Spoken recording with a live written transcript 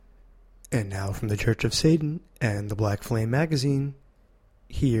And now from the Church of Satan and the Black Flame magazine,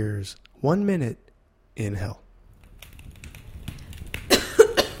 here's 1 Minute in Hell.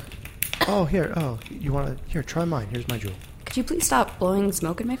 You want to... Here, try mine. Here's my jewel. Could you please stop blowing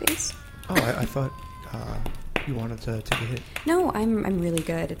smoke in my face? Oh, I thought you wanted to take a hit. No, I'm really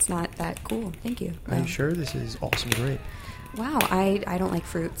good. It's not that cool. Thank you. Are you sure? This is awesome great. Wow, I don't like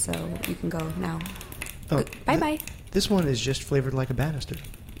fruit, so you can go now. Oh, bye-bye. This one is just flavored like a banister.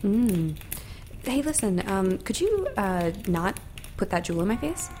 Hey, listen, could you not put that jewel in my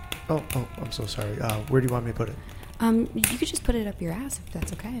face? Oh, I'm so sorry. Where do you want me to put it? You could just put it up your ass if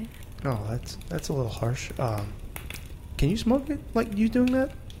that's okay. Oh, that's a little harsh. Can you smoke it? Like you doing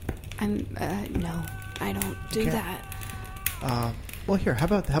that? No, I don't do that. Well, here, how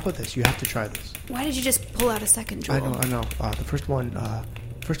about this? You have to try this. Why did you just pull out a second jewel? I know. The first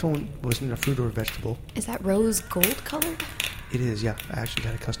one wasn't a fruit or a vegetable. Is that rose gold colored? It is, yeah. I actually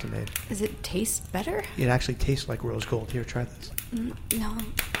got it custom made. Does it taste better? It actually tastes like rose gold. Here, try this. No,